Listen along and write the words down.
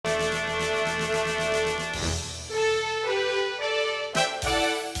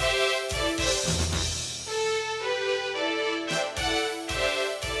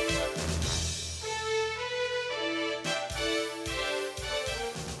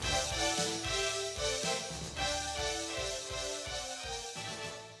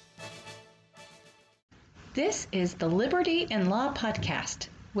This is the Liberty and Law Podcast,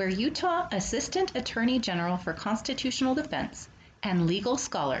 where Utah Assistant Attorney General for Constitutional Defense and legal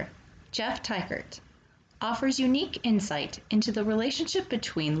scholar Jeff Teichert offers unique insight into the relationship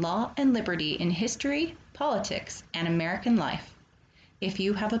between law and liberty in history, politics, and American life. If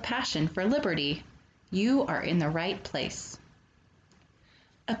you have a passion for liberty, you are in the right place.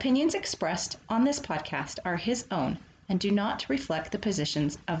 Opinions expressed on this podcast are his own and do not reflect the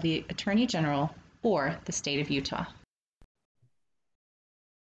positions of the Attorney General or the state of Utah.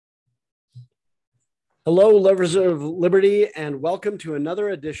 Hello, lovers of liberty, and welcome to another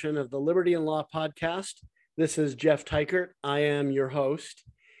edition of the Liberty and Law Podcast. This is Jeff Teichert. I am your host,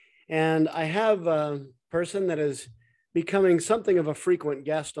 and I have a person that is becoming something of a frequent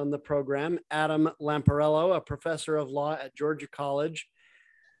guest on the program, Adam Lamparello, a professor of law at Georgia College.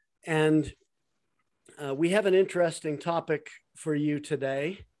 And we have an interesting topic for you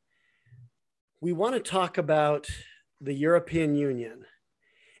today. We want to talk about the European Union.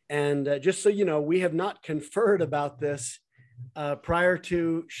 And just so you know, we have not conferred about this prior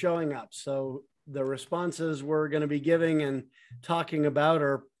to showing up. So the responses we're going to be giving and talking about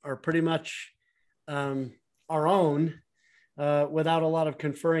are pretty much our own without a lot of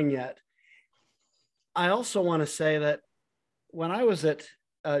conferring yet. I also want to say that when I was at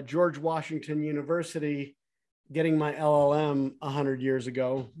George Washington University getting my LLM 100 years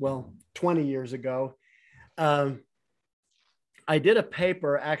ago, well, 20 years ago, I did a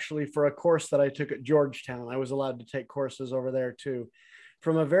paper actually for a course that I took at Georgetown. I was allowed to take courses over there too,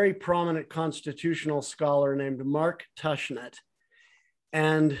 from a very prominent constitutional scholar named Mark Tushnet.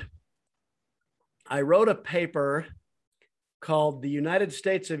 And I wrote a paper called The United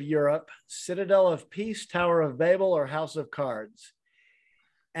States of Europe, Citadel of Peace, Tower of Babel, or House of Cards.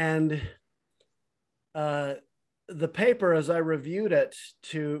 And the paper, as I reviewed it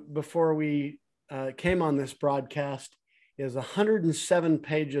before we came on this broadcast, is 107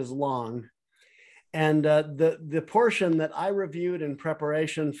 pages long. And the portion that I reviewed in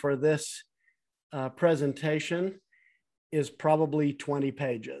preparation for this presentation is probably 20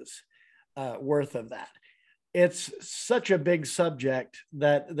 pages worth of that. It's such a big subject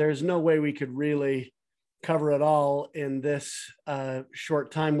that there's no way we could really cover it all in this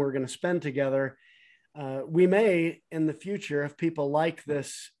short time we're going to spend together. We may, in the future, if people like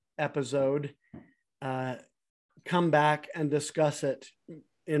this episode, come back and discuss it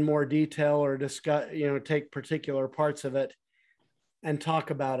in more detail, or take particular parts of it and talk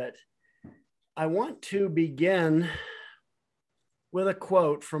about it. I want to begin with a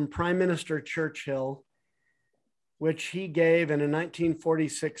quote from Prime Minister Churchill, which he gave in a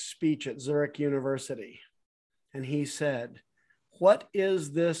 1946 speech at Zurich University. And he said, "What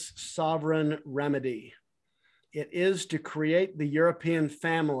is this sovereign remedy? It is to create the European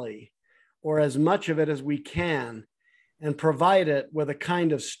family, or as much of it as we can, and provide it with a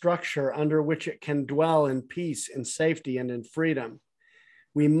kind of structure under which it can dwell in peace, in safety, and in freedom.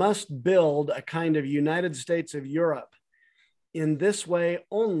 We must build a kind of United States of Europe. In this way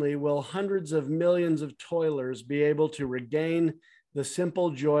only will hundreds of millions of toilers be able to regain the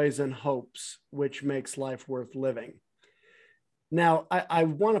simple joys and hopes which makes life worth living." Now, I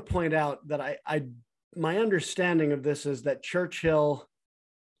want to point out that my understanding of this is that Churchill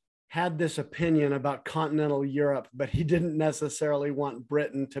had this opinion about continental Europe, but he didn't necessarily want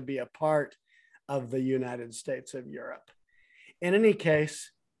Britain to be a part of the United States of Europe. In any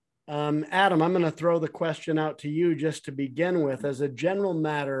case, Adam, I'm going to throw the question out to you just to begin with. As a general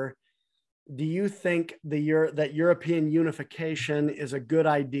matter, do you think that European unification is a good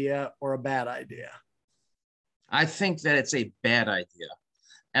idea or a bad idea? I think that it's a bad idea.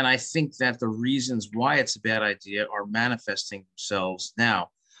 And I think that the reasons why it's a bad idea are manifesting themselves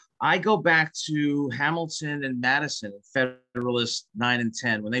now. I go back to Hamilton and Madison in Federalist 9 and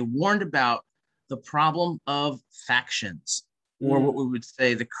 10, when they warned about the problem of factions, or what we would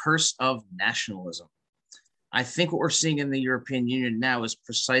say the curse of nationalism. I think what we're seeing in the European Union now is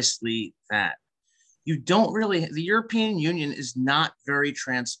precisely that. The European Union is not very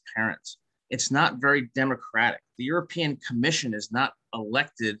transparent. It's not very democratic. The European Commission is not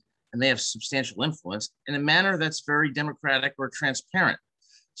elected, and they have substantial influence in a manner that's very democratic or transparent.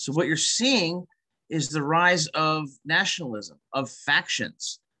 So what you're seeing is the rise of nationalism, of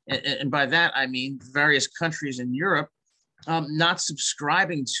factions. And by that, I mean various countries in Europe not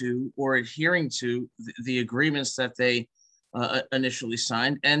subscribing to or adhering to the agreements that they initially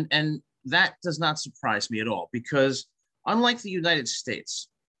signed. And that does not surprise me at all, because unlike the United States,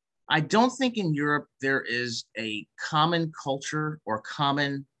 I don't think in Europe there is a common culture or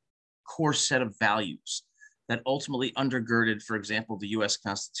common core set of values that ultimately undergirded, for example, the US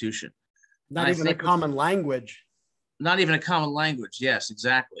Constitution. Not even a common language. Not even a common language. Yes,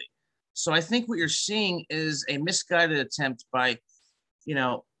 exactly. So I think what you're seeing is a misguided attempt by,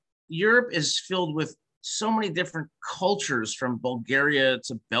 Europe is filled with so many different cultures, from Bulgaria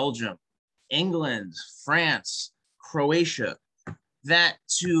to Belgium, England, France, Croatia, that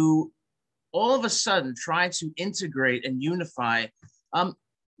to all of a sudden try to integrate and unify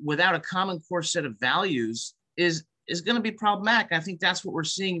without a common core set of values is going to be problematic. I think that's what we're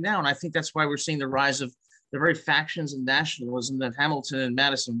seeing now. And I think that's why we're seeing the rise of the very factions and nationalism that Hamilton and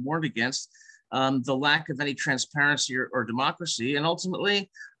Madison warned against, the lack of any transparency or democracy. And ultimately,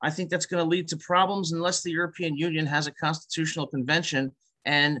 I think that's going to lead to problems unless the European Union has a constitutional convention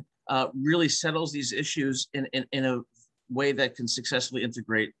and really settles these issues in a way that can successfully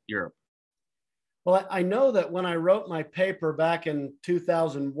integrate Europe. Well, I know that when I wrote my paper back in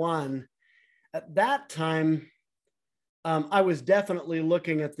 2001, at that time, I was definitely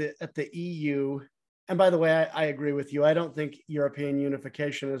looking at the EU. And by the way, I agree with you. I don't think European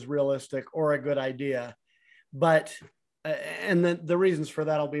unification is realistic or a good idea. But, and then the reasons for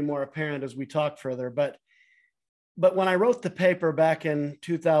that will be more apparent as we talk further. But when I wrote the paper back in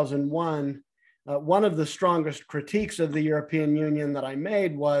 2001, one of the strongest critiques of the European Union that I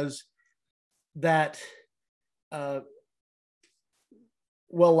made was that,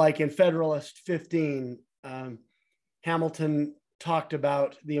 like in Federalist 15, Hamilton talked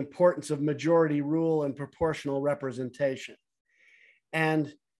about the importance of majority rule and proportional representation.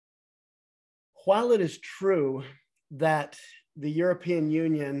 And while it is true that the European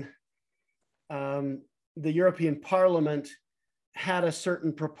Union, the European Parliament had a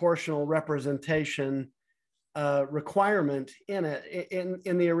certain proportional representation requirement in it,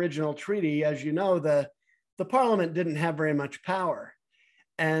 in the original treaty, as you know, the Parliament didn't have very much power.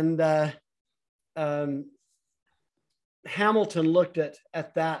 And Hamilton looked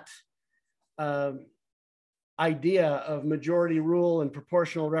at that idea of majority rule and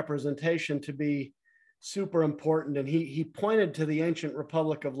proportional representation to be super important. And he pointed to the ancient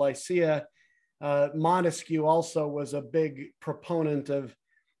Republic of Lycia. Montesquieu also was a big proponent of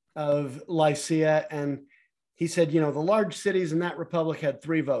Lycia. And he said, the large cities in that republic had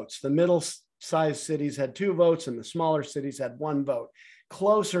 3 votes. The middle-sized cities had 2 votes, and the smaller cities had 1 vote,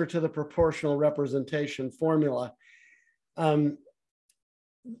 closer to the proportional representation formula.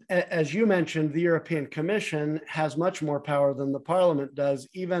 As you mentioned, the European Commission has much more power than the Parliament does,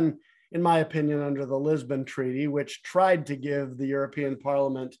 even, in my opinion, under the Lisbon Treaty, which tried to give the European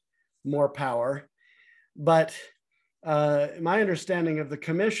Parliament more power. But my understanding of the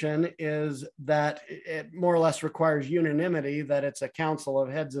Commission is that it more or less requires unanimity, that it's a council of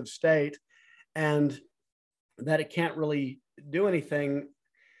heads of state, and that it can't really do anything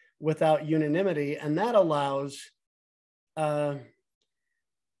without unanimity. And that allows the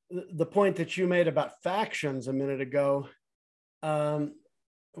point that you made about factions a minute ago.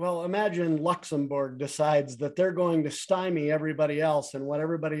 Well, imagine Luxembourg decides that they're going to stymie everybody else and what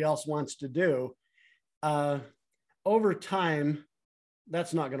everybody else wants to do. Over time,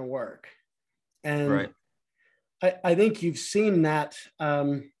 that's not going to work. And right. I think you've seen that.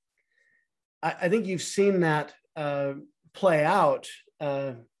 I think you've seen that play out.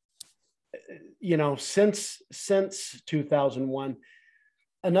 Since 2001.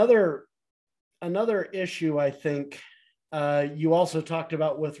 Another issue, I think, you also talked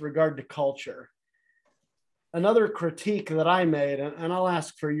about with regard to culture. Another critique that I made, and I'll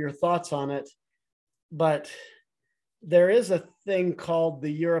ask for your thoughts on it, but there is a thing called the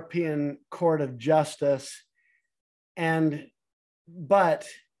European Court of Justice, but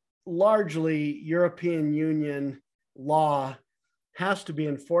largely European Union law has to be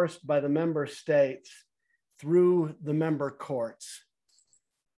enforced by the member states through the member courts.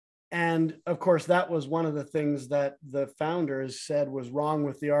 And of course, that was one of the things that the founders said was wrong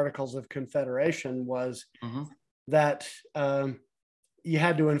with the Articles of Confederation, was that you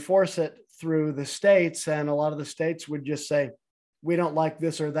had to enforce it through the states. And a lot of the states would just say, we don't like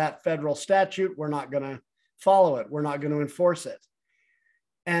this or that federal statute. We're not going to follow it. We're not going to enforce it.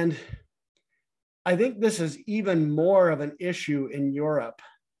 And I think this is even more of an issue in Europe.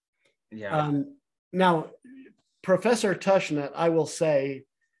 Yeah. Now, Professor Tushnet, I will say,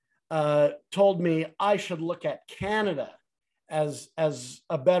 told me I should look at Canada as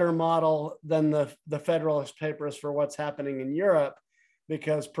a better model than the Federalist Papers for what's happening in Europe,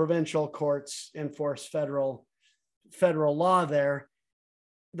 because provincial courts enforce federal law there.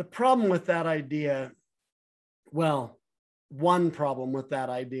 The problem with that idea, well, one problem with that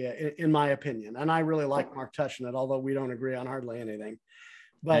idea, in my opinion, and I really like Mark Tushnet, although we don't agree on hardly anything,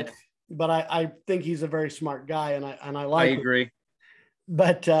 but I think he's a very smart guy, and I like. I agree.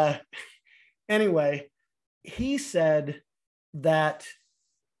 But anyway, he said that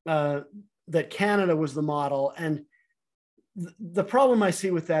that Canada was the model. And the problem I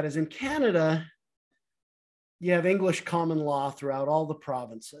see with that is in Canada, you have English common law throughout all the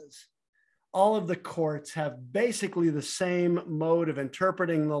provinces. All of the courts have basically the same mode of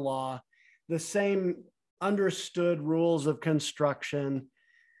interpreting the law, the same understood rules of construction.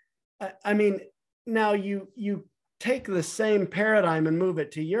 I mean, now you take the same paradigm and move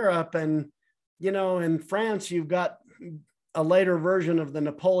it to Europe, and in France you've got a later version of the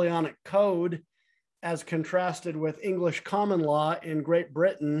Napoleonic Code as contrasted with English common law in Great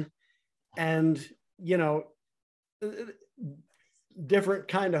Britain, and different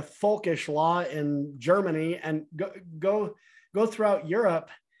kind of folkish law in Germany, and go throughout Europe.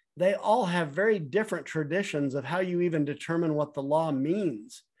 They all have very different traditions of how you even determine what the law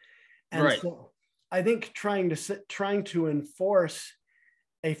means. And right. So I think trying to enforce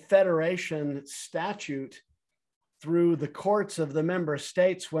a federation statute through the courts of the member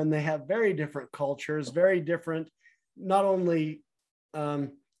states when they have very different cultures, very different, not only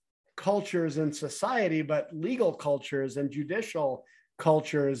cultures in society, but legal cultures and judicial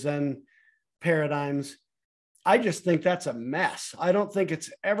cultures and paradigms. I just think that's a mess. I don't think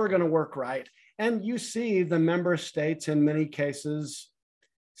it's ever going to work right. And you see the member states in many cases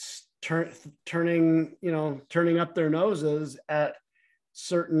turning up their noses at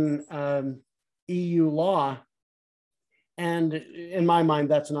certain EU law. And in my mind,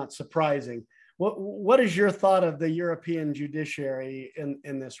 that's not surprising. What is your thought of the European judiciary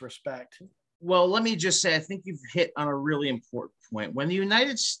in this respect? Well, let me just say, I think you've hit on a really important point. When the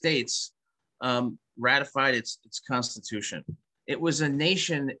United States ratified its constitution, it was a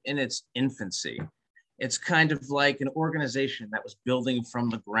nation in its infancy. It's kind of like an organization that was building from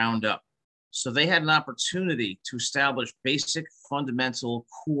the ground up. So they had an opportunity to establish basic, fundamental,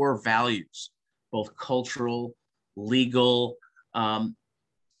 core values, both cultural, legal, and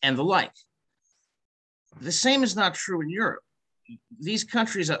the like. The same is not true in Europe. These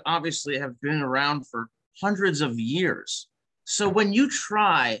countries obviously have been around for hundreds of years. So when you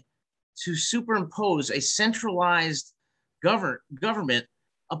try to superimpose a centralized government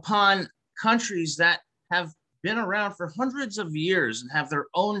upon countries that have been around for hundreds of years and have their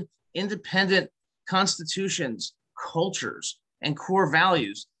own independent constitutions, cultures, and core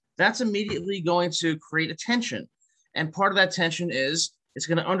values, that's immediately going to create a tension. And part of that tension is it's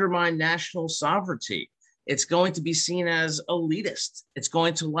going to undermine national sovereignty. It's going to be seen as elitist. It's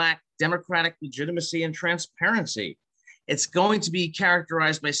going to lack democratic legitimacy and transparency. It's going to be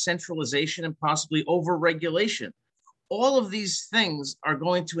characterized by centralization and possibly overregulation. All of these things are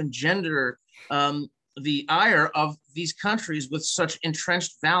going to engender the ire of these countries with such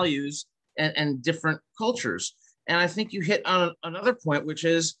entrenched values and different cultures. And I think you hit on another point, which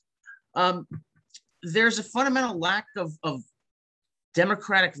is there's a fundamental lack of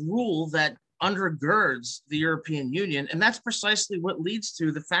democratic rule that undergirds the European Union. And that's precisely what leads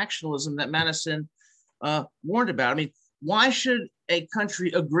to the factionalism that Madison warned about. I mean, why should a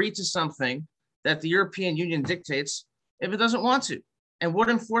country agree to something that the European Union dictates if it doesn't want to? And what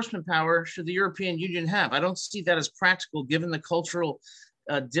enforcement power should the European Union have? I don't see that as practical given the cultural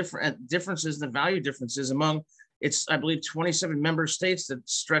differences and the value differences among its, I believe, 27 member states that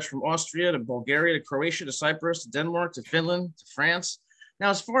stretch from Austria to Bulgaria to Croatia to Cyprus to Denmark to Finland to France. Now,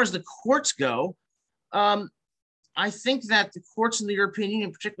 as far as the courts go, I think that the courts in the European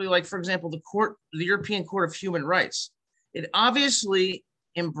Union, particularly like, for example, the European Court of Human Rights, it obviously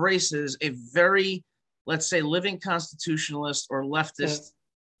embraces a very, let's say, living constitutionalist or leftist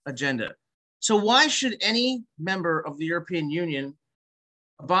agenda. So why should any member of the European Union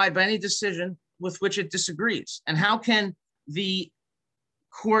abide by any decision with which it disagrees? And how can the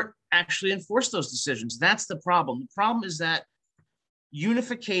court actually enforce those decisions? That's the problem. The problem is that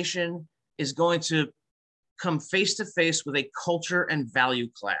unification is going to come face to face with a culture and value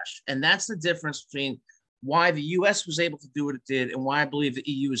clash. And that's the difference between why the US was able to do what it did and why I believe the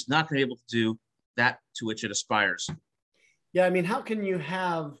EU is not going to be able to do that to which it aspires. Yeah, I mean, how can you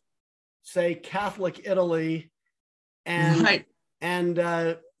have, say, Catholic Italy and right.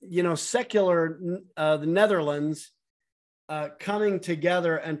 Secular the Netherlands coming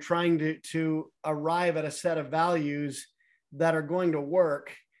together and trying to arrive at a set of values that are going to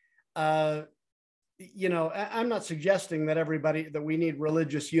work? I'm not suggesting that we need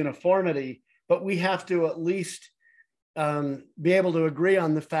religious uniformity, but we have to at least be able to agree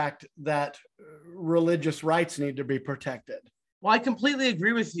on the fact that religious rights need to be protected. Well, I completely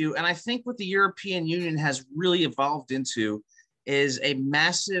agree with you. And I think what the European Union has really evolved into is a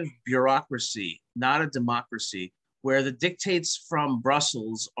massive bureaucracy, not a democracy, where the dictates from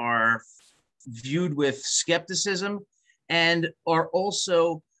Brussels are viewed with skepticism and are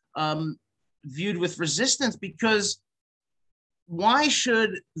also viewed with resistance, because why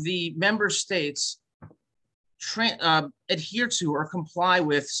should the member states adhere to or comply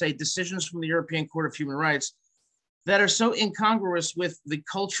with, say, decisions from the European Court of Human Rights that are so incongruous with the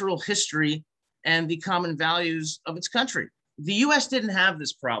cultural history and the common values of its country? The US didn't have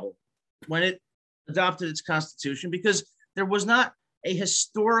this problem when it adopted its constitution, because there was not a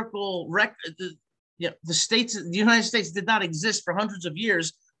historical record. The United States did not exist for hundreds of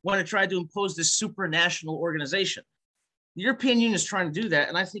years when it tried to impose this supranational organization. The European Union is trying to do that,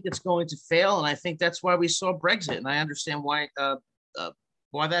 and I think it's going to fail. And I think that's why we saw Brexit, and I understand why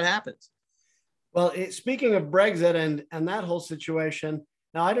that happened. Well, speaking of Brexit and that whole situation,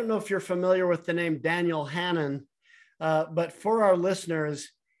 now I don't know if you're familiar with the name Daniel Hannan, but for our listeners,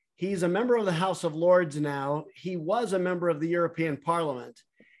 he's a member of the House of Lords now. He was a member of the European Parliament,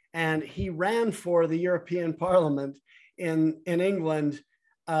 and he ran for the European Parliament in England,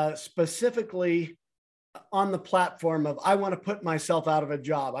 specifically on the platform of, I want to put myself out of a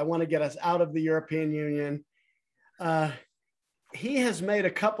job. I want to get us out of the European Union. He has made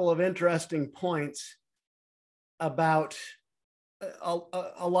a couple of interesting points about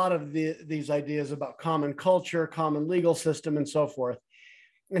a lot of these ideas about common culture, common legal system, and so forth.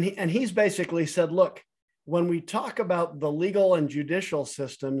 And he's basically said, look, when we talk about the legal and judicial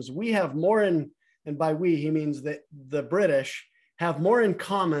systems, we have more in, and by we, he means that the British have more in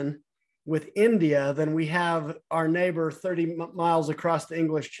common with India than we have our neighbor 30 miles across the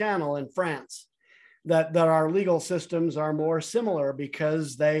English Channel in France. That our legal systems are more similar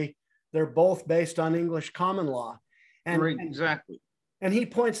because they're both based on English common law. And right, exactly. And he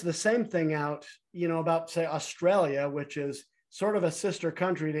points the same thing out, about, say, Australia, which is sort of a sister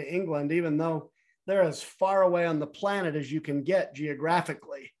country to England, even though they're as far away on the planet as you can get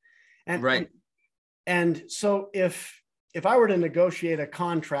geographically. And right. And so if I were to negotiate a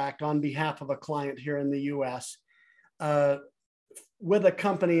contract on behalf of a client here in the US, with a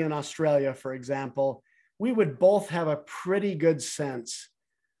company in Australia, for example, we would both have a pretty good sense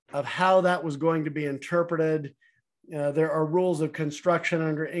of how that was going to be interpreted. There are rules of construction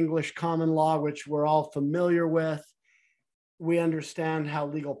under English common law, which we're all familiar with. We understand how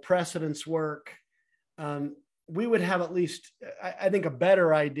legal precedents work. We would have at least, I think, a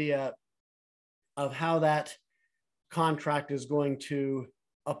better idea of how that contract is going to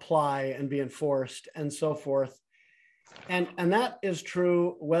apply and be enforced and so forth. And that is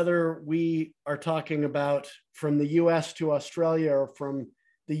true whether we are talking about from the US to Australia or from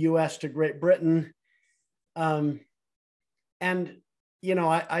the US to Great Britain. I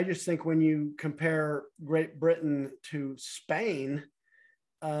just think when you compare Great Britain to Spain,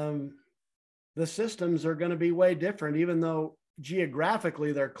 the systems are going to be way different, even though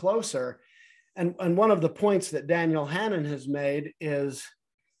geographically they're closer. And one of the points that Daniel Hannan has made is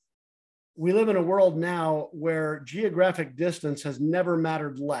we live in a world now where geographic distance has never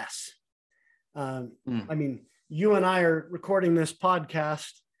mattered less. I mean, you and I are recording this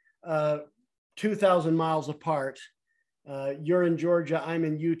podcast 2,000 miles apart. You're in Georgia, I'm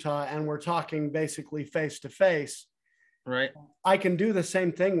in Utah, and we're talking basically face to face. Right. I can do the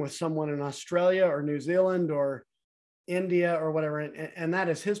same thing with someone in Australia or New Zealand or India or whatever. And that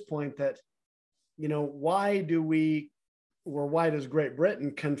is his point that, why does Great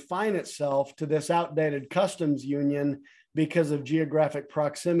Britain confine itself to this outdated customs union because of geographic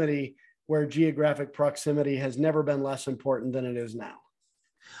proximity, where geographic proximity has never been less important than it is now?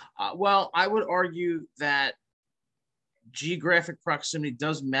 Well, I would argue that geographic proximity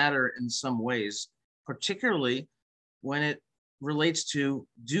does matter in some ways, particularly when it relates to,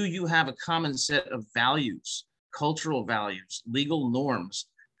 do you have a common set of values, cultural values, legal norms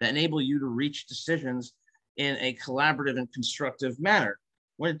that enable you to reach decisions in a collaborative and constructive manner?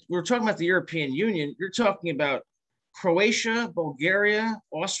 When we're talking about the European Union, you're talking about Croatia, Bulgaria,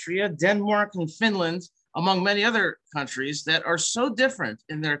 Austria, Denmark, and Finland, among many other countries that are so different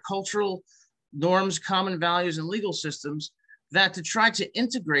in their cultural norms, common values, and legal systems, that to try to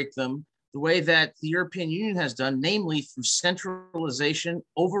integrate them the way that the European Union has done, namely through centralization,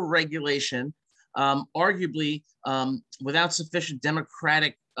 overregulation, arguably without sufficient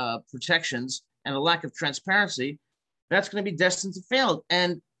democratic protections and a lack of transparency, that's going to be destined to fail.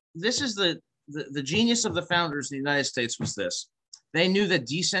 And this is the genius of the founders of the United States was this. They knew that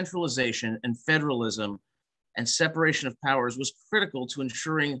decentralization and federalism and separation of powers was critical to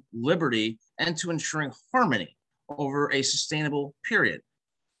ensuring liberty and to ensuring harmony over a sustainable period.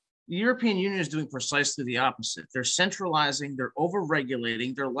 The European Union is doing precisely the opposite. They're centralizing, they're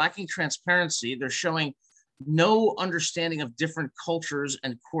overregulating, they're lacking transparency, they're showing no understanding of different cultures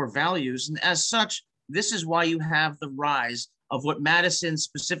and core values. And as such, this is why you have the rise of what Madison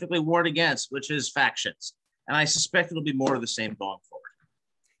specifically warned against, which is factions. And I suspect it'll be more of the same going forward.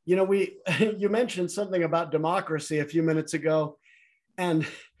 You know, you mentioned something about democracy a few minutes ago, and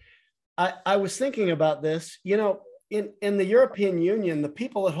I was thinking about this. You know, in the European Union, the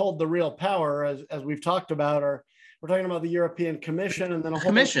people that hold the real power, as we've talked about, we're talking about the European Commission, and then a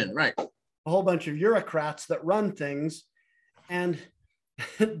whole bunch of bureaucrats that run things. And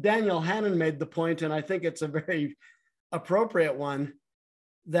Daniel Hannan made the point, and I think it's a very appropriate one,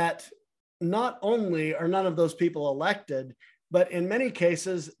 that not only are none of those people elected, but in many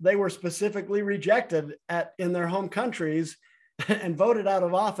cases, they were specifically rejected in their home countries and voted out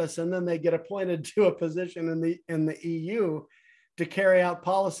of office. And then they get appointed to a position in the EU to carry out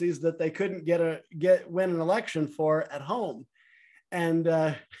policies that they couldn't win an election for at home. And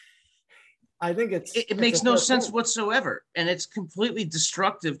I think it makes no sense whatsoever. And it's completely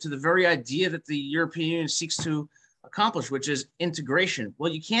destructive to the very idea that the European Union seeks to accomplish, which is integration.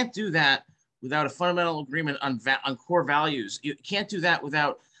 Well, you can't do that without a fundamental agreement on core values. You can't do that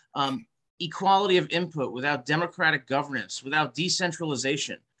without equality of input, without democratic governance, without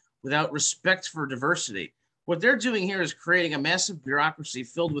decentralization, without respect for diversity. What they're doing here is creating a massive bureaucracy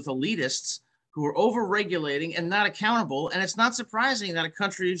filled with elitists who are over-regulating and not accountable. And it's not surprising that a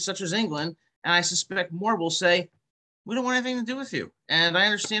country such as England, and I suspect more, will say, we don't want anything to do with you. And I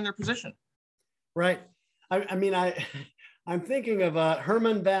understand their position. Right. I'm thinking of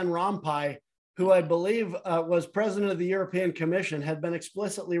Herman Van Rompuy, who I believe was president of the European Commission, had been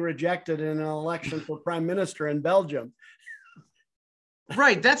explicitly rejected in an election for prime minister in Belgium.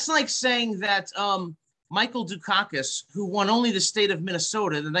 Right. That's like saying that Michael Dukakis, who won only the state of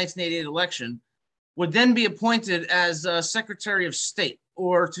Minnesota in the 1988 election, would then be appointed as Secretary of State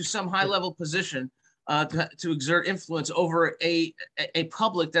or to some high-level position to exert influence over a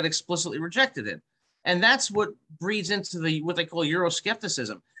public that explicitly rejected him. And that's what breeds into what they call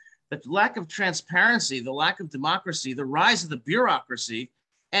Euroscepticism. The lack of transparency, the lack of democracy, the rise of the bureaucracy,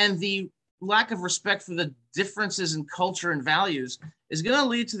 and the lack of respect for the differences in culture and values is going to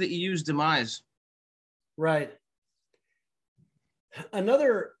lead to the EU's demise. Right.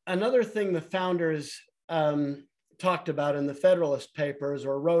 Another thing the founders talked about in the Federalist Papers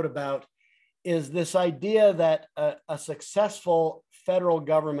or wrote about is this idea that a successful federal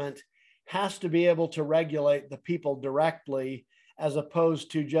government has to be able to regulate the people directly, as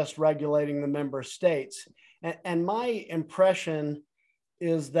opposed to just regulating the member states. And my impression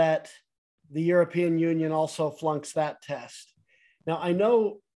is that the European Union also flunks that test. Now, I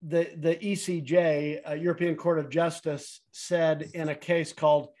know the ECJ, European Court of Justice, said in a case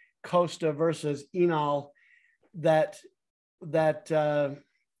called Costa versus Enal that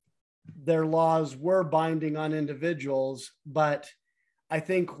their laws were binding on individuals, but I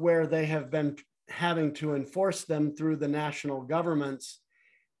think where they have been having to enforce them through the national governments,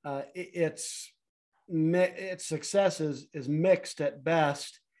 its success is mixed at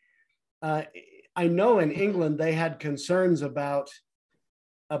best. I know in England they had concerns about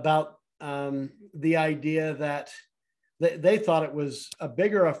the idea that they thought it was a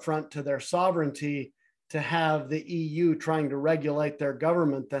bigger affront to their sovereignty to have the EU trying to regulate their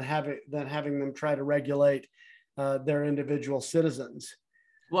government than having them try to regulate their individual citizens.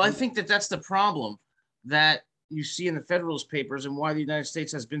 Well, I think that's the problem that you see in the Federalist Papers and why the United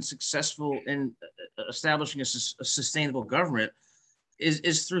States has been successful in establishing a sustainable government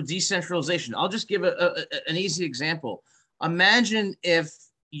is through decentralization. I'll just give an easy example. Imagine if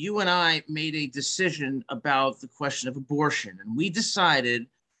you and I made a decision about the question of abortion, and we decided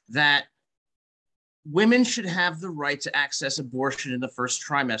that women should have the right to access abortion in the first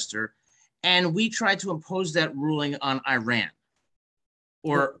trimester, and we tried to impose that ruling on Iran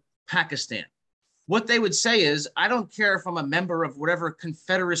or Pakistan. What they would say is, I don't care if I'm a member of whatever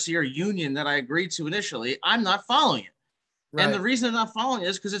confederacy or union that I agreed to initially, I'm not following it. Right. And the reason they're not following it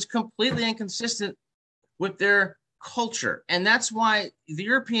is because it's completely inconsistent with their culture. And that's why the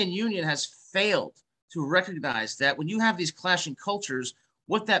European Union has failed to recognize that when you have these clashing cultures,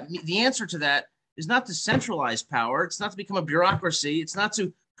 the answer to that is not to centralize power. It's not to become a bureaucracy. It's not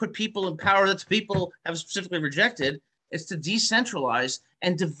to put people in power that the people have specifically rejected. It's to decentralize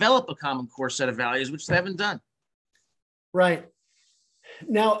and develop a common core set of values, which they haven't done. Right.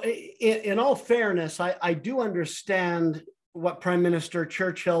 Now, in all fairness, I do understand what Prime Minister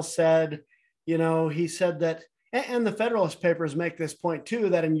Churchill said. You know, he said that, and the Federalist Papers make this point too,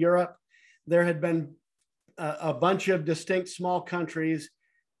 that in Europe, there had been a bunch of distinct small countries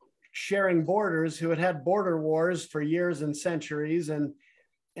sharing borders who had had border wars for years and centuries. And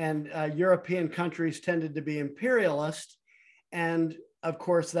European countries tended to be imperialist. And of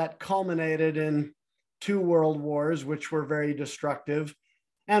course, that culminated in two world wars, which were very destructive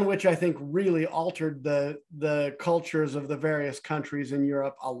and which I think really altered the cultures of the various countries in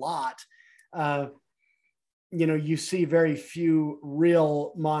Europe a lot. You see very few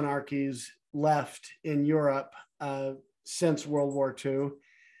real monarchies left in Europe since World War II.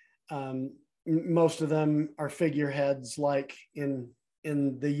 Most of them are figureheads, like in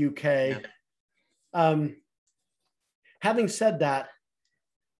the UK. Yeah. Having said that,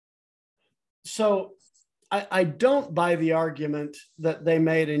 so I don't buy the argument that they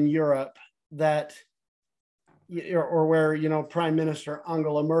made in Europe that, or where, Prime Minister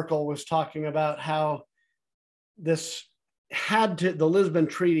Angela Merkel was talking about how the Lisbon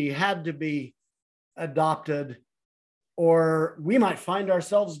Treaty had to be adopted, or we might find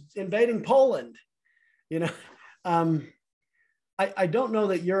ourselves invading Poland. I don't know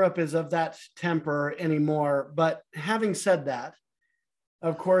that Europe is of that temper anymore. But having said that,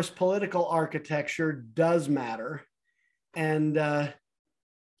 of course, political architecture does matter. And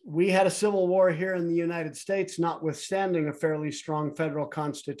we had a civil war here in the United States, notwithstanding a fairly strong federal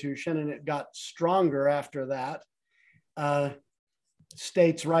constitution, and it got stronger after that.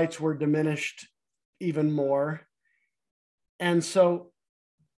 States' rights were diminished even more. And so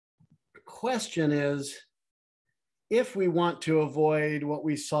the question is, if we want to avoid what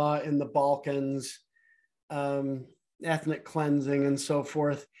we saw in the Balkans, ethnic cleansing and so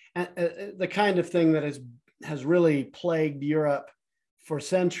forth, and the kind of thing that has really plagued Europe for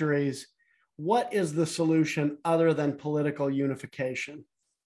centuries, what is the solution other than political unification?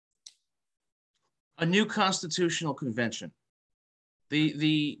 A new constitutional convention.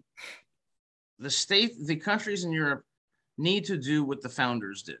 The countries in Europe need to do what the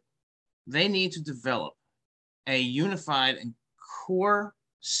founders did. They need to develop a unified and core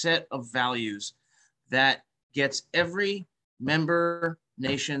set of values that gets every member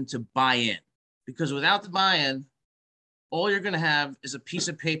nation to buy in. Because without the buy-in, all you're going to have is a piece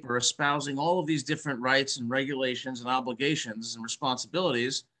of paper espousing all of these different rights and regulations and obligations and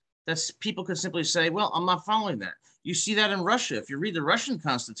responsibilities that people could simply say, well, I'm not following that. You see that in Russia. If you read the Russian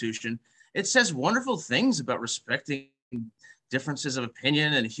constitution, it says wonderful things about respecting differences of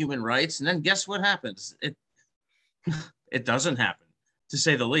opinion and human rights. And then guess what happens? It doesn't happen, to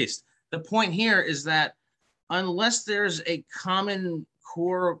say the least. The point here is that unless there's a common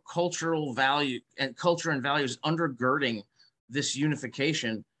core cultural value and culture and values undergirding this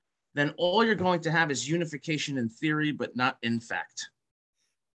unification, then all you're going to have is unification in theory, but not in fact.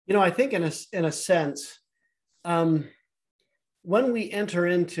 I think in a sense, when we enter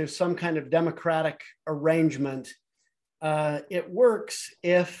into some kind of democratic arrangement, it works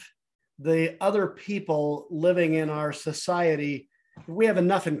if the other people living in our society, we have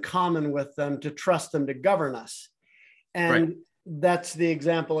enough in common with them to trust them to govern us. And right. That's the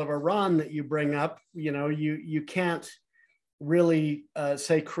example of Iran that you bring up. You can't really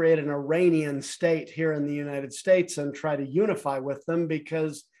say create an Iranian state here in the United States and try to unify with them,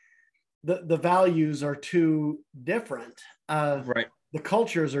 because the values are too different. Right. The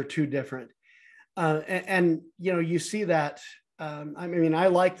cultures are too different. And you see that. I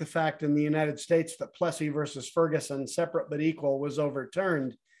like the fact in the United States that Plessy versus Ferguson, separate but equal, was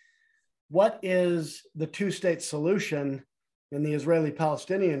overturned. What is the two-state solution in the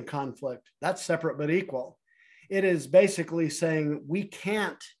Israeli-Palestinian conflict? That's separate but equal. It is basically saying we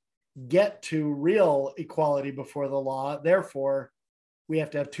can't get to real equality before the law. Therefore, we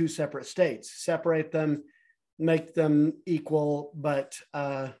have to have two separate states, separate them, make them equal, but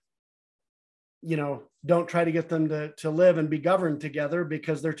don't try to get them to live and be governed together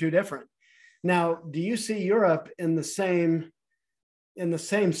because they're too different. Now, do you see Europe in the same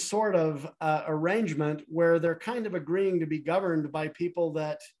sort of arrangement where they're kind of agreeing to be governed by people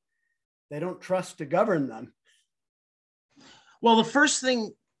that they don't trust to govern them? Well, the first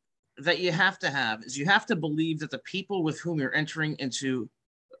thing that you have to have is you have to believe that the people with whom you're entering into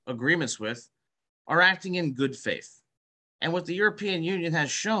agreements with are acting in good faith. And what the European Union has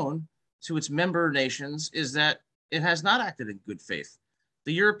shown to its member nations is that it has not acted in good faith.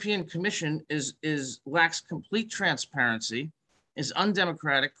 The European Commission lacks complete transparency, is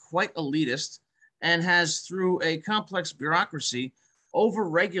undemocratic, quite elitist, and has, through a complex bureaucracy,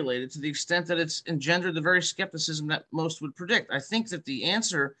 over-regulated to the extent that it's engendered the very skepticism that most would predict. I think that the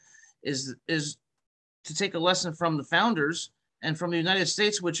answer is to take a lesson from the founders and from the United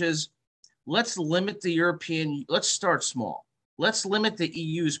States, which is, let's start small. Let's limit the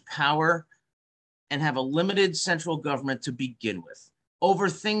EU's power and have a limited central government to begin with over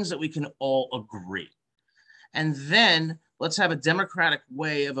things that we can all agree. And then let's have a democratic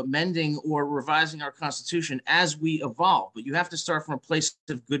way of amending or revising our Constitution as we evolve. But you have to start from a place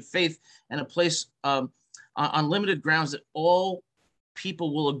of good faith and a place on limited grounds that all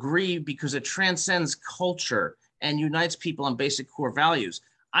people will agree, because it transcends culture and unites people on basic core values.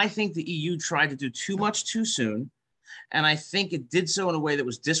 I think the EU tried to do too much too soon. And I think it did so in a way that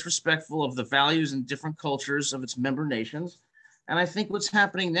was disrespectful of the values and different cultures of its member nations. And I think what's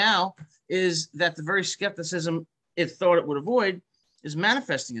happening now is that the very skepticism it thought it would avoid is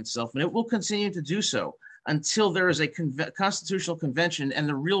manifesting itself, and it will continue to do so until there is a constitutional convention and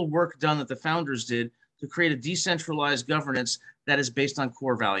the real work done that the founders did to create a decentralized governance that is based on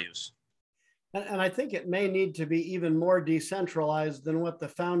core values. And I think it may need to be even more decentralized than what the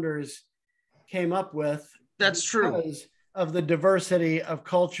founders came up with. That's true. Because of the diversity of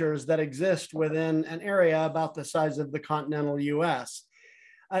cultures that exist within an area about the size of the continental US.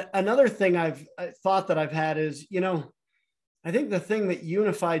 Another thing I've thought that I've had is, I think the thing that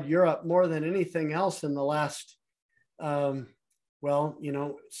unified Europe more than anything else in the last, 70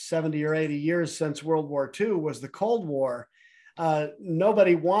 or 80 years since World War II was the Cold War.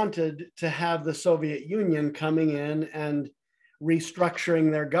 Nobody wanted to have the Soviet Union coming in and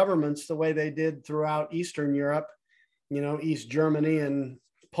restructuring their governments the way they did throughout Eastern Europe, East Germany and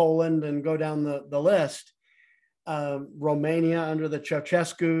Poland, and go down the list. Romania under the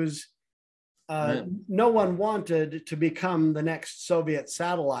Ceausescus. No one wanted to become the next Soviet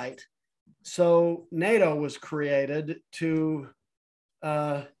satellite. So NATO was created to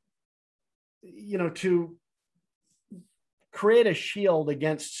create a shield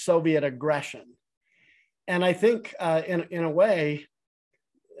against Soviet aggression. And I think in a way,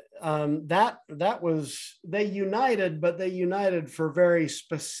 that was, they united, but they united for very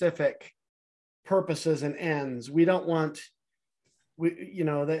specific purposes and ends. We don't want,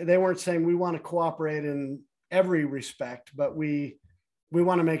 they weren't saying we want to cooperate in every respect, but we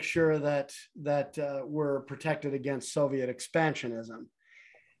want to make sure that we're protected against Soviet expansionism.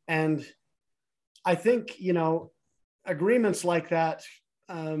 And I think, agreements like that,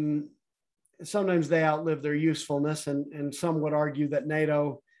 sometimes they outlive their usefulness, and some would argue that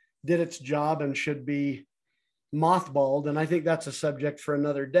NATO did its job and should be mothballed. And I think that's a subject for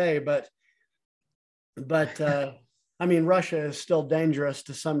another day, but Russia is still dangerous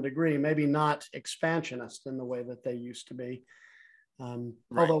to some degree, maybe not expansionist in the way that they used to be. Right.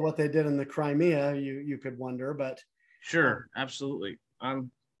 Although what they did in the Crimea, you could wonder, but. Sure, absolutely.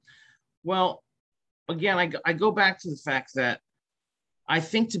 Well, again, I go back to the fact that I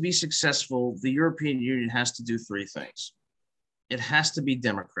think to be successful, the European Union has to do three things. It has to be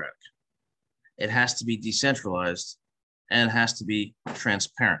democratic, it has to be decentralized, and it has to be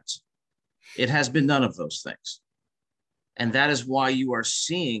transparent. It has been none of those things. And that is why you are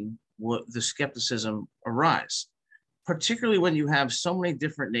seeing the skepticism arise, particularly when you have so many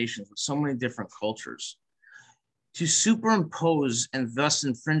different nations with so many different cultures. To superimpose and thus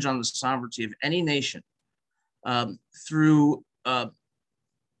infringe on the sovereignty of any nation through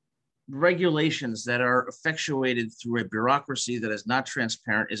regulations that are effectuated through a bureaucracy that is not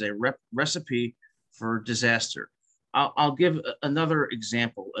transparent is a recipe for disaster. I'll give another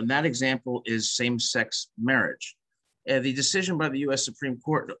example, and that example is same-sex marriage. The decision by the U.S. Supreme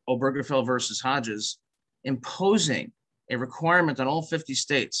Court, Obergefell versus Hodges, imposing a requirement on all 50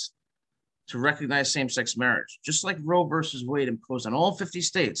 states to recognize same-sex marriage, just like Roe versus Wade imposed on all 50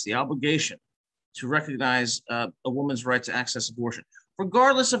 states the obligation to recognize a woman's right to access abortion,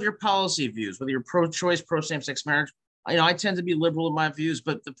 regardless of your policy views, whether you're pro-choice, pro-same-sex marriage. I tend to be liberal in my views,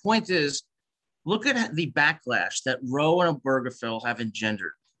 but the point is, look at the backlash that Roe and Obergefell have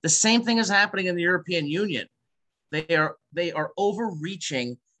engendered. The same thing is happening in the European Union. They are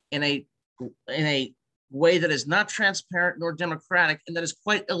overreaching in a way that is not transparent nor democratic, and that is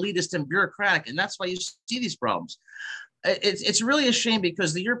quite elitist and bureaucratic. And that's why you see these problems. It's really a shame,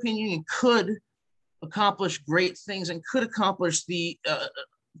 because the European Union could accomplish great things and could accomplish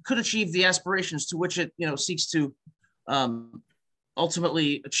could achieve the aspirations to which it seeks to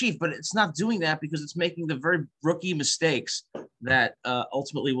ultimately achieve, but it's not doing that because it's making the very rookie mistakes that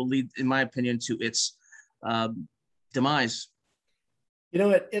ultimately will lead, in my opinion, to its demise.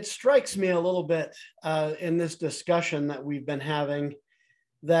 It strikes me a little bit in this discussion that we've been having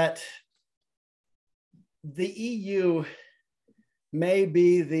that the EU may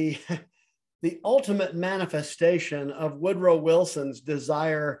be the ultimate manifestation of Woodrow Wilson's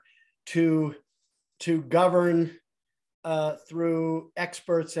desire to govern through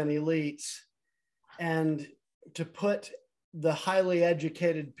experts and elites, and to put the highly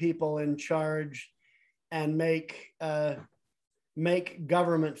educated people in charge and make make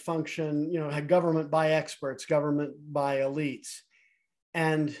government function, government by experts, government by elites.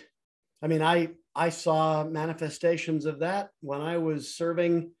 And I mean, I saw manifestations of that when I was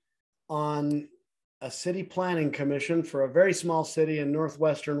serving on a city planning commission for a very small city in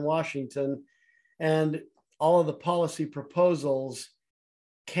northwestern Washington. And all of the policy proposals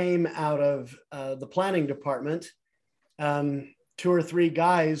came out of the planning department. 2 or 3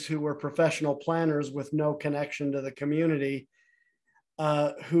 guys who were professional planners with no connection to the community,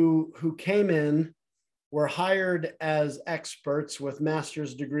 who came in, were hired as experts with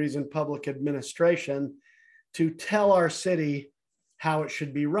master's degrees in public administration to tell our city how it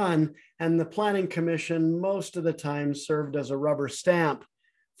should be run. And the planning commission most of the time served as a rubber stamp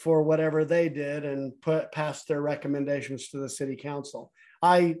for whatever they did and passed their recommendations to the city council.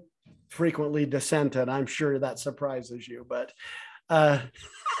 I frequently dissented. I'm sure that surprises you, but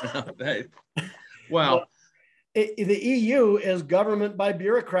well, the EU is government by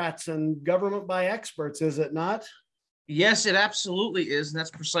bureaucrats and government by experts, is it not? Yes, it absolutely is. And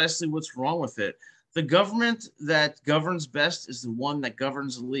that's precisely what's wrong with it. The government that governs best is the one that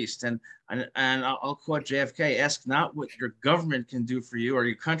governs the least. And I'll quote JFK, ask not what your government can do for you or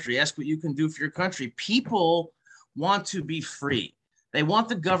your country, ask what you can do for your country. People want to be free. They want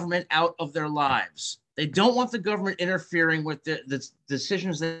the government out of their lives. They don't want the government interfering with the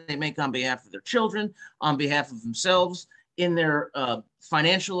decisions that they make on behalf of their children, on behalf of themselves, in their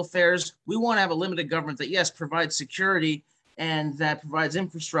financial affairs. We want to have a limited government that, yes, provides security and that provides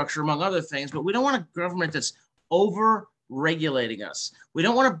infrastructure, among other things, but we don't want a government that's over-regulating us. We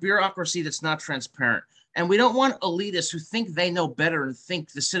don't want a bureaucracy that's not transparent. And we don't want elitists who think they know better and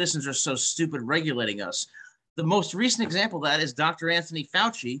think the citizens are so stupid regulating us. The most recent example of that is Dr. Anthony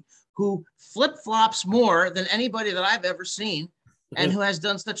Fauci, who flip-flops more than anybody that I've ever seen and who has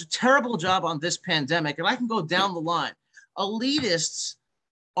done such a terrible job on this pandemic. And I can go down the line. Elitists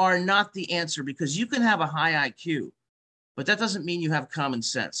are not the answer, because you can have a high IQ, but that doesn't mean you have common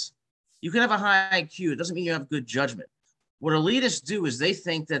sense. You can have a high IQ. It doesn't mean you have good judgment. What elitists do is they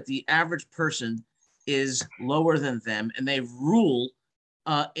think that the average person is lower than them, and they rule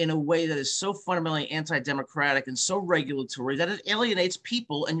in a way that is so fundamentally anti-democratic and so regulatory that it alienates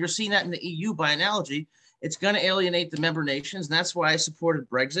people. And you're seeing that in the EU by analogy. It's going to alienate the member nations. And that's why I supported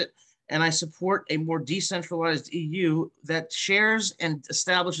Brexit. And I support a more decentralized EU that shares and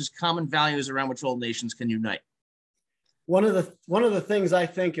establishes common values around which all nations can unite. One of the things I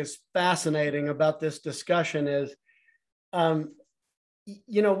think is fascinating about this discussion is,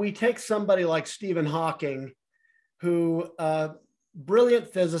 we take somebody like Stephen Hawking, who brilliant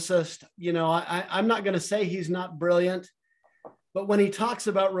physicist. I'm not going to say he's not brilliant, but when he talks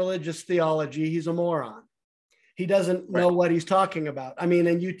about religious theology, he's a moron. He doesn't know what he's talking about. I mean,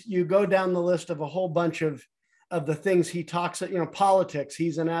 and you go down the list of a whole bunch of the things he talks about, politics,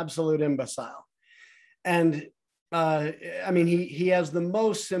 he's an absolute imbecile. And he has the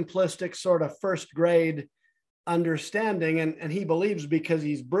most simplistic sort of first grade understanding, and he believes because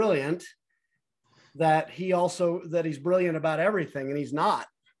he's brilliant that he's brilliant about everything, and he's not.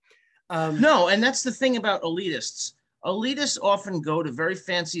 No, and that's the thing about elitists. Elitists often go to very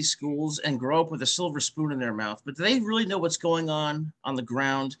fancy schools and grow up with a silver spoon in their mouth, but do they really know what's going on the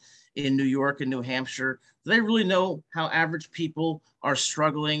ground in New York and New Hampshire? Do they really know how average people are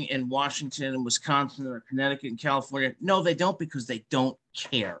struggling in Washington and Wisconsin or Connecticut and California? No, they don't, because they don't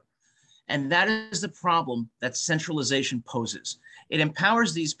care. And that is the problem that centralization poses. It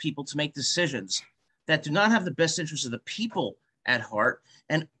empowers these people to make decisions that do not have the best interests of the people at heart,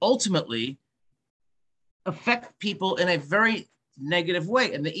 and ultimately affect people in a very negative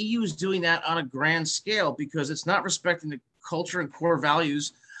way. And the EU is doing that on a grand scale because it's not respecting the culture and core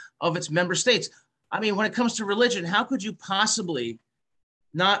values of its member states. I mean, when it comes to religion, how could you possibly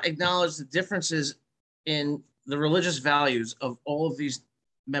not acknowledge the differences in the religious values of all of these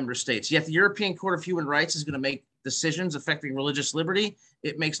member states? Yet the European Court of Human Rights is going to make decisions affecting religious liberty.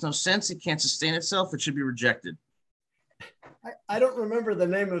 It makes no sense. It can't sustain itself. It should be rejected. I don't remember the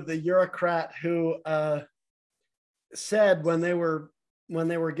name of the bureaucrat who said when they were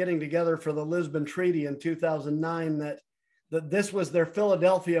getting together for the Lisbon Treaty in 2009 that this was their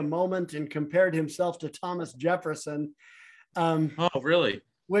Philadelphia moment, and compared himself to Thomas Jefferson. Oh, really?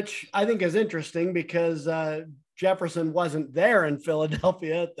 Which I think is interesting because Jefferson wasn't there in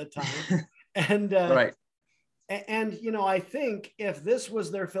Philadelphia at the time. And right. And, I think if this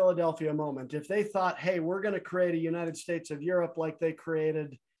was their Philadelphia moment, if they thought, hey, we're going to create a United States of Europe like they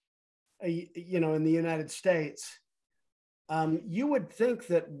created, in the United States, you would think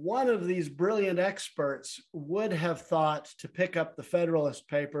that one of these brilliant experts would have thought to pick up the Federalist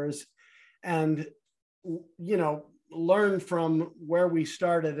Papers and, learn from where we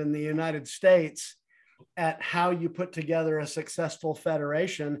started in the United States at how you put together a successful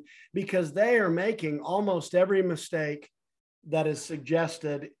federation, because they are making almost every mistake that is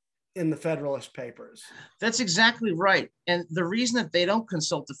suggested in the Federalist Papers. That's exactly right. And the reason that they don't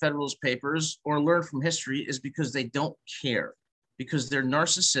consult the Federalist Papers or learn from history is because they don't care, because they're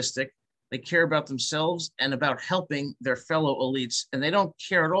narcissistic. They care about themselves and about helping their fellow elites, and they don't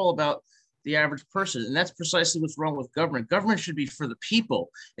care at all about the average person. And that's precisely what's wrong with government. Government should be for the people.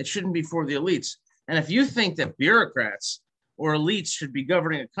 It shouldn't be for the elites. And if you think that bureaucrats or elites should be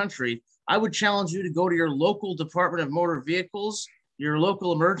governing a country, I would challenge you to go to your local Department of Motor Vehicles, your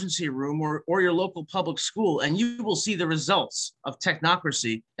local emergency room, or your local public school, and you will see the results of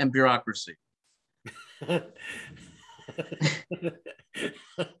technocracy and bureaucracy.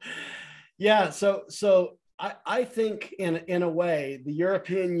 Yeah, so I think in a way, the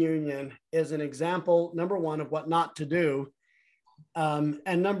European Union is an example, number one, of what not to do.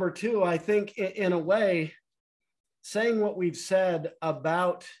 And number two, I think in a way, saying what we've said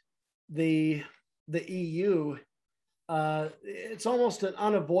about the EU, it's almost an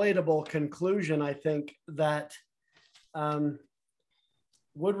unavoidable conclusion, I think, that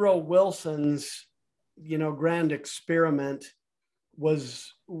Woodrow Wilson's, grand experiment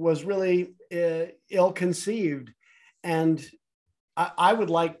was really ill-conceived. And I would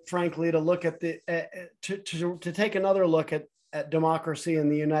like, frankly, to look at to take another look at democracy in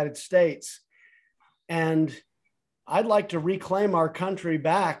the United States. And I'd like to reclaim our country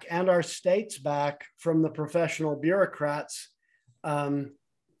back and our states back from the professional bureaucrats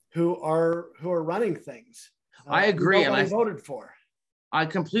who are running things. I agree, and I voted for. I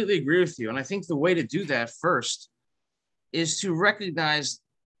completely agree with you. And I think the way to do that first is to recognize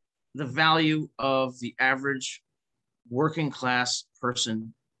the value of the average working class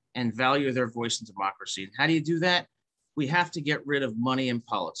person and value their voice in democracy. And how do you do that? We have to get rid of money in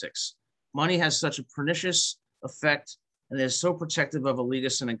politics. Money has such a pernicious effect and is so protective of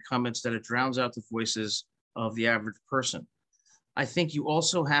elitists and incumbents that it drowns out the voices of the average person. I think you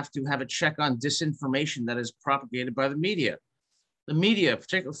also have to have a check on disinformation that is propagated by the media. The media,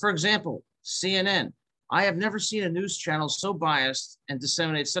 particularly, for example, CNN. I have never seen a news channel so biased and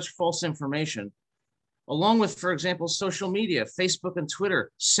disseminate such false information, along with, for example, social media, Facebook and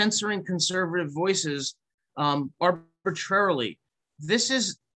Twitter, censoring conservative voices arbitrarily. This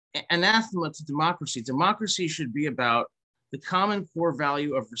is anathema to democracy. Democracy should be about the common core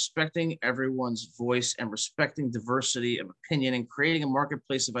value of respecting everyone's voice and respecting diversity of opinion and creating a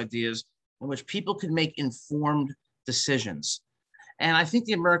marketplace of ideas in which people can make informed decisions. And I think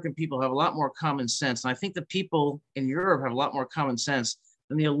the American people have a lot more common sense. And I think the people in Europe have a lot more common sense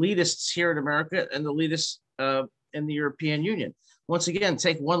than the elitists here in America and the elitists in the European Union. Once again,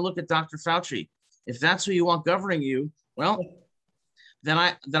 take one look at Dr. Fauci. If that's who you want governing you, well, then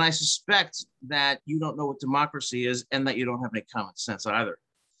I suspect that you don't know what democracy is and that you don't have any common sense either.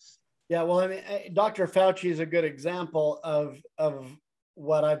 Yeah, well, I mean, Dr. Fauci is a good example of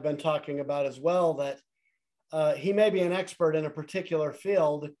what I've been talking about as well, that he may be an expert in a particular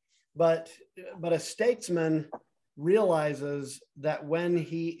field, but a statesman realizes that when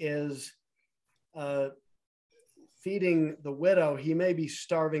he is feeding the widow, he may be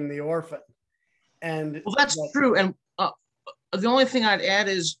starving the orphan. And well, that's true. And the only thing I'd add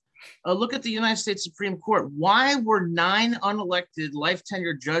is look at the United States Supreme Court. Why were 9 unelected life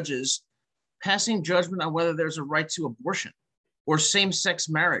tenure judges passing judgment on whether there's a right to abortion or same-sex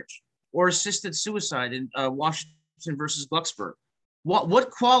marriage or assisted suicide in Washington versus Glucksberg?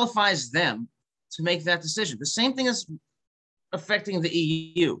 What qualifies them to make that decision? The same thing is affecting the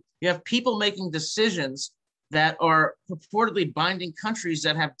EU. You have people making decisions that are purportedly binding countries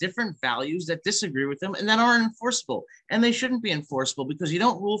that have different values, that disagree with them, and that aren't enforceable. And they shouldn't be enforceable because you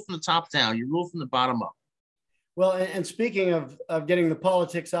don't rule from the top down, you rule from the bottom up. Well, and speaking of getting the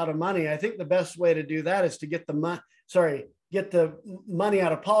politics out of money, I think the best way to do that is to get the money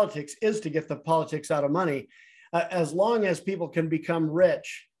out of politics is to get the politics out of money. As long as people can become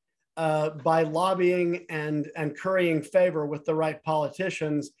rich by lobbying and currying favor with the right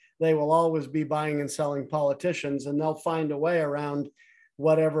politicians, they will always be buying and selling politicians, and they'll find a way around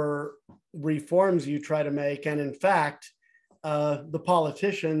whatever reforms you try to make. And in fact, the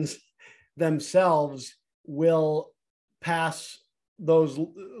politicians themselves will pass those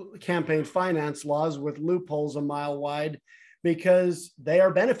campaign finance laws with loopholes a mile wide because they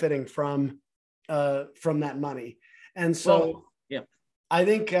are benefiting from that money. And so I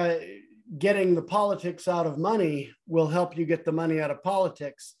think getting the politics out of money will help you get the money out of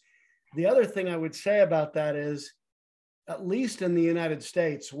politics. The other thing I would say about that is, at least in the United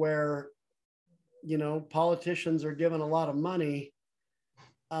States, where politicians are given a lot of money,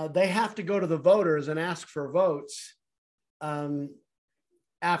 they have to go to the voters and ask for votes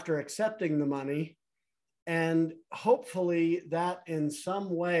after accepting the money. And hopefully that in some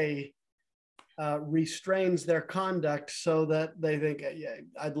way restrains their conduct so that they think, yeah,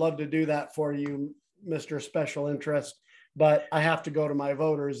 I'd love to do that for you, Mr. Special Interest, but I have to go to my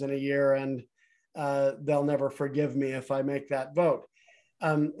voters in a year and they'll never forgive me if I make that vote.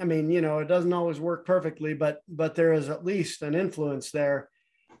 I mean, it doesn't always work perfectly, but there is at least an influence there.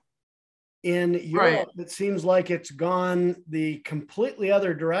 In Europe, right. It seems like it's gone the completely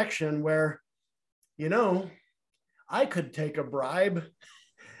other direction where, I could take a bribe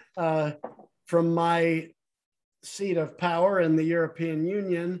from my seat of power in the European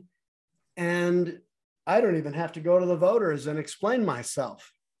Union, and I don't even have to go to the voters and explain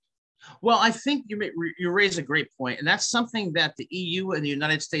myself. Well, I think you raise a great point, and that's something that the EU and the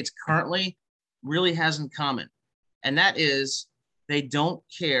United States currently really has in common, and that is they don't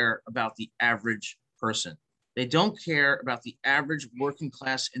care about the average person. They don't care about the average working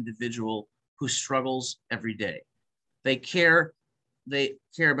class individual who struggles every day. They care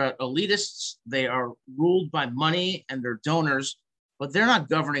about elitists. They are ruled by money and their donors, but they're not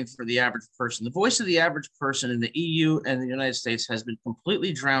governing for the average person. The voice of the average person in the EU and the United States has been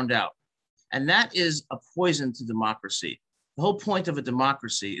completely drowned out. And that is a poison to democracy. The whole point of a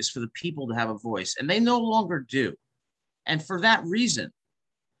democracy is for the people to have a voice, and they no longer do. And for that reason,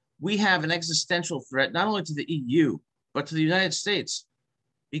 we have an existential threat, not only to the EU, but to the United States.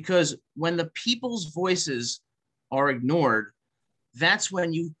 Because when the people's voices are ignored, that's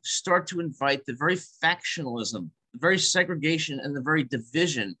when you start to invite the very factionalism, the very segregation, and the very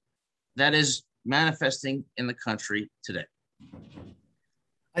division that is manifesting in the country today.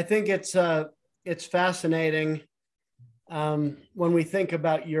 I think it's fascinating when we think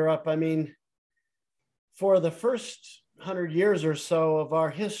about Europe. I mean, for the first 100 years or so of our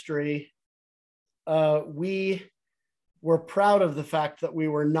history, we were proud of the fact that we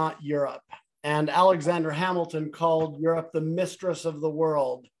were not Europe. And Alexander Hamilton called Europe the mistress of the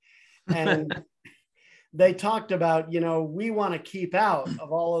world. And they talked about, we want to keep out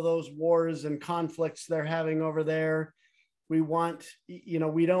of all of those wars and conflicts they're having over there. We want,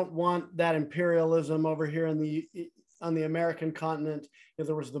 we don't want that imperialism over here on the American continent.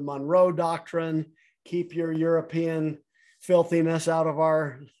 There was the Monroe Doctrine, keep your European filthiness out of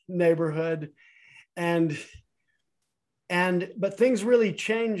our neighborhood. But things really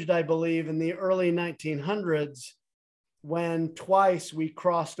changed, I believe, in the early 1900s when twice we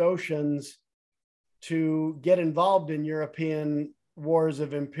crossed oceans to get involved in European wars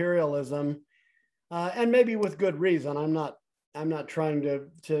of imperialism, and maybe with good reason. I'm not trying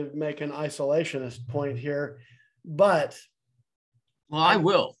to make an isolationist point here, but I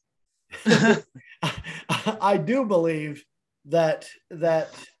will. I do believe that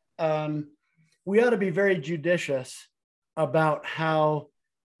we ought to be very judicious about how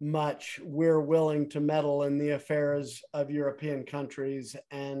much we're willing to meddle in the affairs of European countries.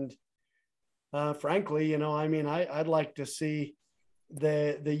 And frankly, I'd like to see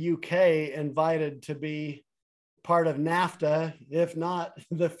the UK invited to be part of NAFTA, if not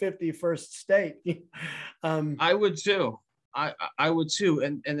the 51st state. I would too. I would too.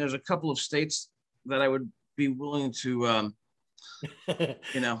 And there's a couple of states that I would be willing to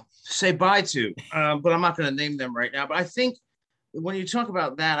say bye to, but I'm not going to name them right now. But I think when you talk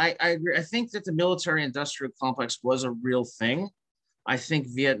about that, I agree. I think that the military industrial complex was a real thing. I think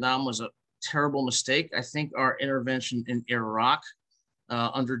Vietnam was a terrible mistake. I think our intervention in Iraq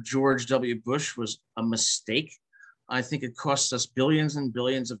under George W. Bush was a mistake. I think it cost us billions and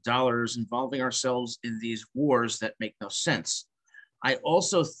billions of dollars involving ourselves in these wars that make no sense. I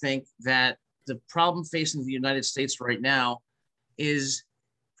also think that the problem facing the United States right now is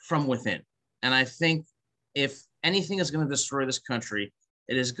from within. And I think if anything is going to destroy this country,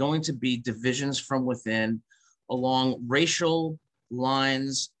 it is going to be divisions from within along racial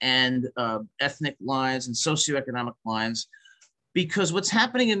lines and ethnic lines and socioeconomic lines. Because what's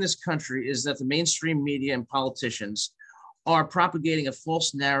happening in this country is that the mainstream media and politicians are propagating a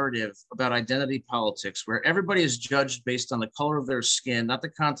false narrative about identity politics, where everybody is judged based on the color of their skin, not the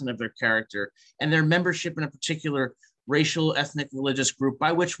content of their character, and their membership in a particular racial, ethnic, religious group,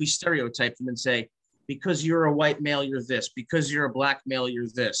 by which we stereotype them and say, because you're a white male, you're this. Because you're a black male, you're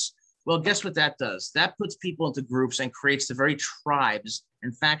this. Well, guess what that does? That puts people into groups and creates the very tribes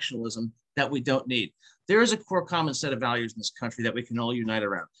and factionalism that we don't need. There is a core common set of values in this country that we can all unite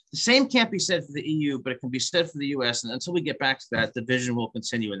around. The same can't be said for the EU, but it can be said for the US. And until we get back to that, division will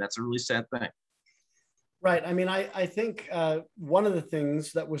continue. And that's a really sad thing. Right. I mean, I think one of the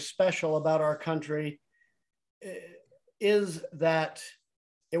things that was special about our country is that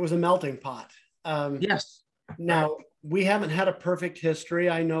it was a melting pot. Yes. Now, we haven't had a perfect history.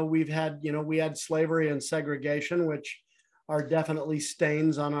 I know we've had, we had slavery and segregation, which are definitely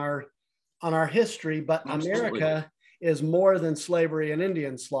stains on our history, but Absolutely. America is more than slavery and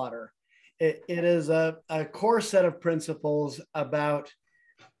Indian slaughter. It is a core set of principles about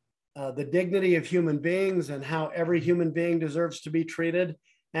the dignity of human beings and how every human being deserves to be treated.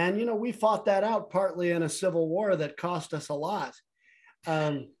 And, we fought that out partly in a civil war that cost us a lot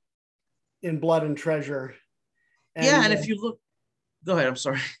in blood and treasure. Yeah. And And if you look, go ahead. I'm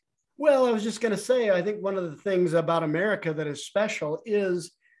sorry. well, I was just going to say, I think one of the things about America that is special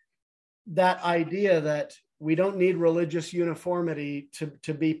is that idea that we don't need religious uniformity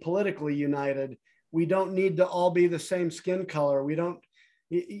to be politically united. We don't need to all be the same skin color. We don't,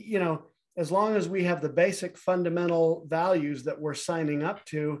 as long as we have the basic fundamental values that we're signing up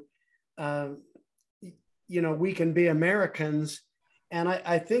to, we can be Americans. And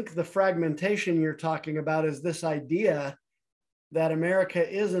I think the fragmentation you're talking about is this idea that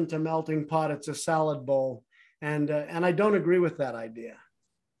America isn't a melting pot, it's a salad bowl. And I don't agree with that idea.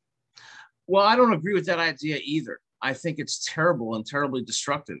 Well, I don't agree with that idea either. I think it's terrible and terribly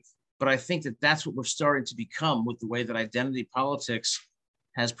destructive. But I think that that's what we're starting to become with the way that identity politics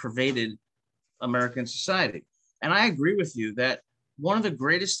has pervaded American society. And I agree with you that one of the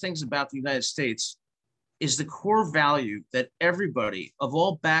greatest things about the United States is the core value that everybody of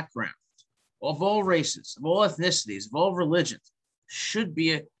all backgrounds, of all races, of all ethnicities, of all religions should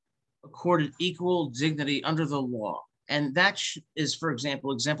be accorded equal dignity under the law. And that is, for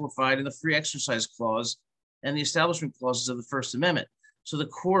example, exemplified in the Free Exercise Clause and the Establishment Clauses of the First Amendment. So the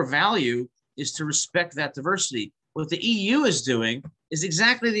core value is to respect that diversity. What the EU is doing is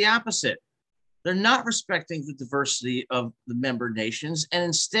exactly the opposite. They're not respecting the diversity of the member nations, and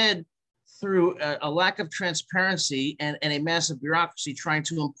instead, through a lack of transparency and a massive bureaucracy, trying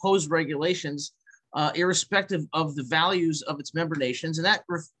to impose regulations irrespective of the values of its member nations. And that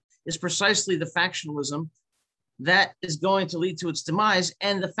is precisely the factionalism that is going to lead to its demise.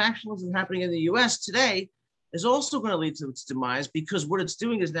 And the factionalism happening in the US today is also going to lead to its demise, because what it's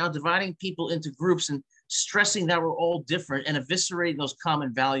doing is now dividing people into groups and stressing that we're all different and eviscerating those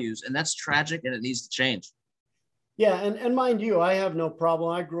common values. And that's tragic, and it needs to change. Yeah, and mind you, I have no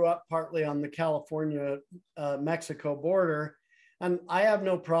problem. I grew up partly on the California-Mexico border, and I have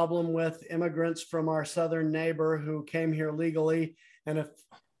no problem with immigrants from our southern neighbor who came here legally. And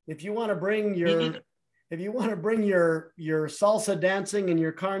if you want to bring your salsa dancing and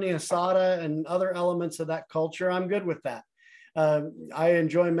your carne asada and other elements of that culture, I'm good with that. I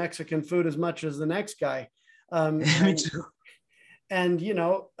enjoy Mexican food as much as the next guy. Me too. And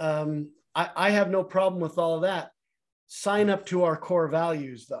I have no problem with all of that. Sign up to our core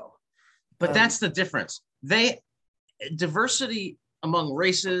values, though. But that's the difference. Diversity among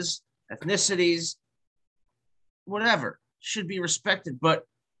races, ethnicities, whatever, should be respected. But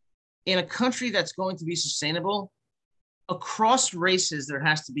in a country that's going to be sustainable, across races, there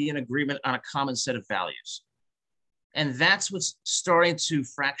has to be an agreement on a common set of values. And that's what's starting to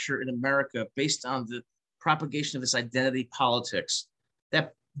fracture in America based on the propagation of this identity politics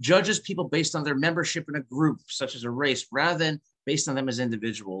that judges people based on their membership in a group, such as a race, rather than based on them as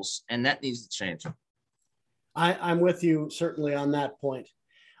individuals. And that needs to change. I'm with you certainly on that point.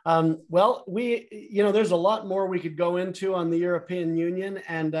 Well, there's a lot more we could go into on the European Union,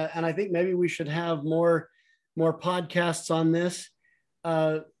 and I think maybe we should have more podcasts on this.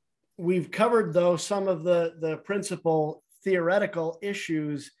 We've covered, though, some of the principal theoretical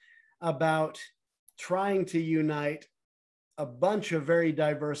issues about trying to unite a bunch of very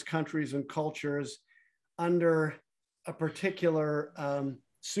diverse countries and cultures under a particular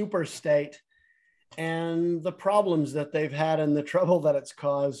super state, and the problems that they've had and the trouble that it's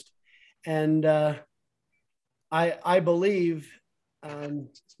caused. And I believe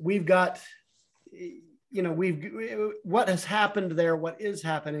we've got, what has happened there, what is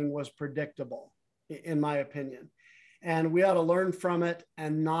happening was predictable, in my opinion. And we ought to learn from it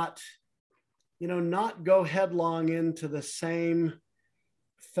and not go headlong into the same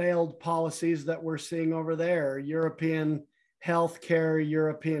failed policies that we're seeing over there. European healthcare,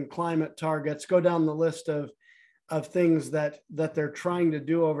 European climate targets, go down the list of things that they're trying to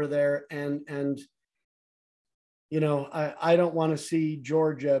do over there. And I don't want to see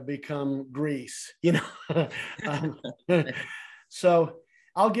Georgia become Greece, So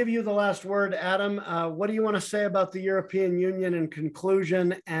I'll give you the last word, Adam. What do you want to say about the European Union in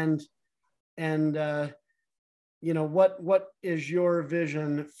conclusion? And what is your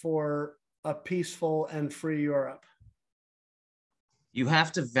vision for a peaceful and free Europe? You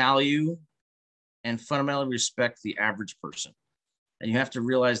have to value and fundamentally respect the average person. And you have to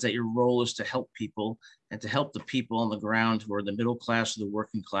realize that your role is to help people and to help the people on the ground who are the middle class or the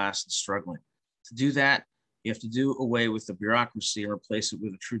working class and struggling. To do that, you have to do away with the bureaucracy and replace it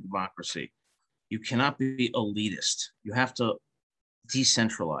with a true democracy. You cannot be elitist. You have to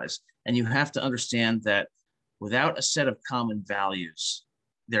decentralize. And you have to understand that without a set of common values,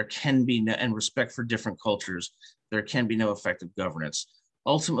 there can be no, and respect for different cultures, there can be no effective governance.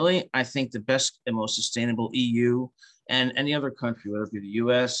 Ultimately, I think the best and most sustainable EU and any other country, whether it be the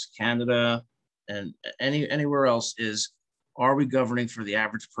US, Canada, and anywhere else, is, are we governing for the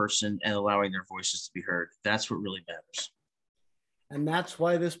average person and allowing their voices to be heard? That's what really matters. And that's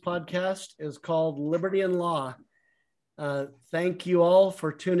why this podcast is called Liberty and Law. Thank you all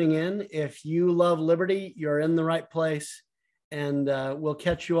for tuning in. If you love liberty, you're in the right place, and we'll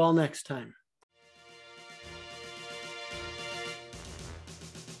catch you all next time.